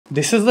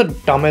This is the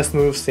dumbest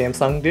move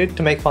Samsung did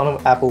to make fun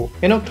of Apple.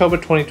 In October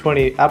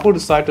 2020, Apple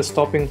decided to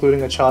stop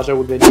including a charger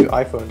with their new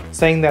iPhone,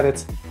 saying that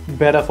it's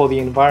better for the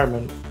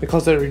environment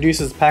because it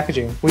reduces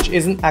packaging, which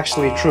isn't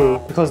actually true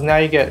because now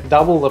you get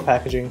double the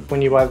packaging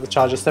when you buy the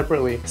charger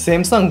separately.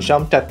 Samsung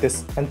jumped at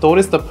this and thought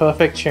it's the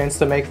perfect chance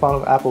to make fun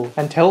of Apple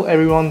and tell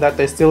everyone that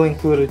they still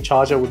include a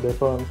charger with their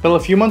phone. But a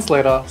few months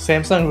later,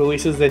 Samsung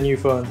releases their new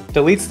phone,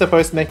 deletes the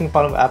post making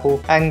fun of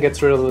Apple and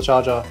gets rid of the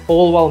charger,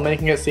 all while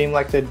making it seem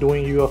like they're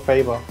doing you a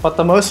favor. But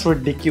the most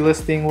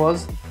ridiculous thing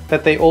was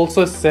that they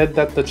also said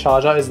that the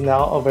charger is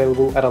now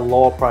available at a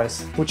lower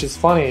price, which is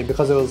funny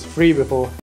because it was free before.